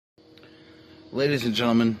Ladies and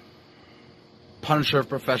gentlemen, Punisher of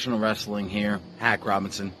Professional Wrestling here, Hack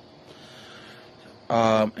Robinson.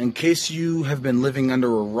 In case you have been living under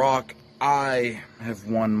a rock, I have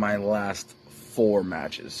won my last 4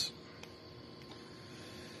 matches.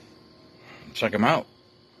 Check them out.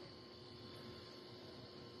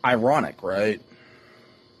 Ironic, right?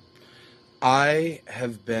 I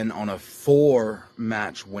have been on a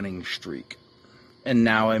 4-match winning streak, and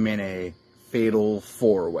now I'm in a fatal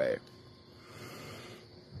 4-way.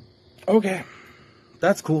 Okay,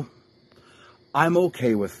 that's cool. I'm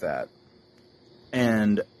okay with that.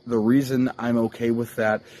 And the reason I'm okay with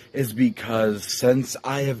that is because since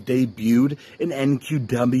I have debuted in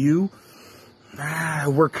NQW,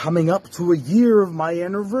 we're coming up to a year of my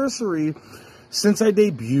anniversary. Since I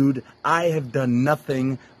debuted, I have done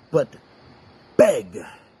nothing but beg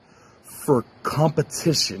for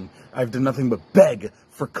competition. I've done nothing but beg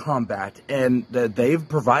for combat, and they've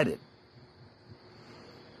provided.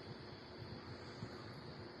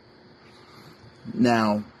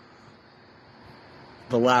 Now,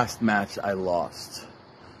 the last match I lost.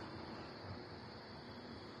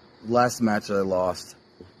 Last match I lost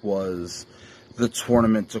was the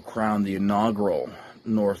tournament to crown the inaugural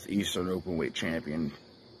Northeastern Openweight Champion.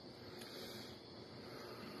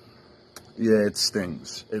 Yeah, it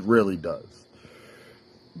stings. It really does.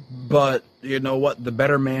 But, you know what? The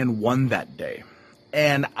better man won that day.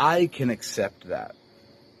 And I can accept that.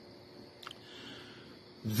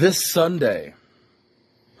 This Sunday,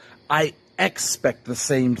 I expect the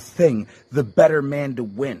same thing, the better man to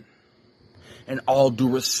win. And all due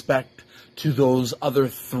respect to those other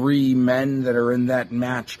 3 men that are in that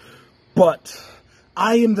match, but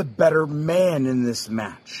I am the better man in this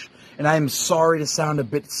match. And I am sorry to sound a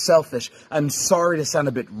bit selfish, I'm sorry to sound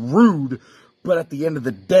a bit rude, but at the end of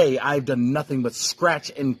the day, I've done nothing but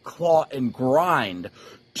scratch and claw and grind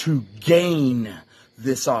to gain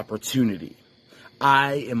this opportunity.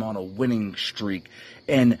 I am on a winning streak,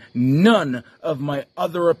 and none of my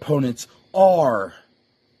other opponents are,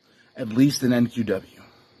 at least in NQW.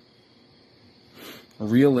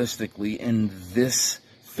 Realistically, in this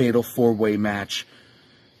fatal 4-way match,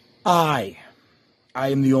 I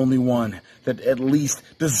am the only one that at least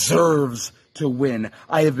deserves to win.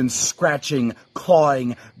 I have been scratching,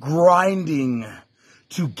 clawing, grinding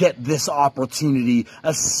to get this opportunity,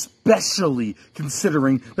 especially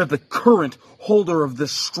considering that the current holder of the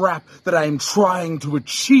strap that I am trying to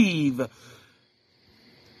achieve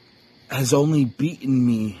has only beaten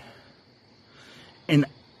me in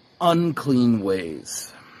unclean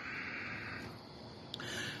ways.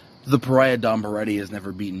 The Pariah Don Peretti has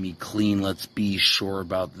never beaten me clean, let's be sure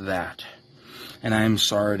about that. And I'm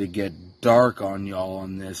sorry to get dark on y'all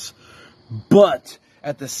on this, but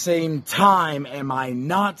at the same time, am I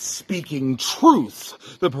not speaking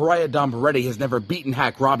truth? The Pariah Don Peretti has never beaten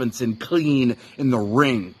Hack Robinson clean in the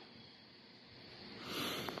ring.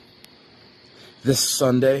 This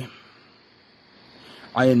Sunday,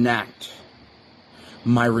 I enact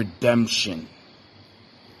my redemption.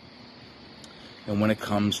 And when it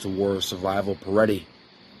comes to War of Survival, Peretti,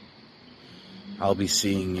 I'll be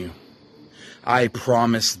seeing you. I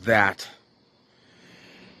promise that.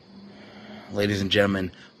 Ladies and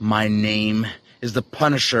gentlemen, my name is the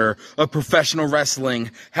Punisher of Professional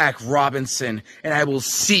Wrestling, Hack Robinson, and I will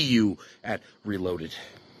see you at Reloaded.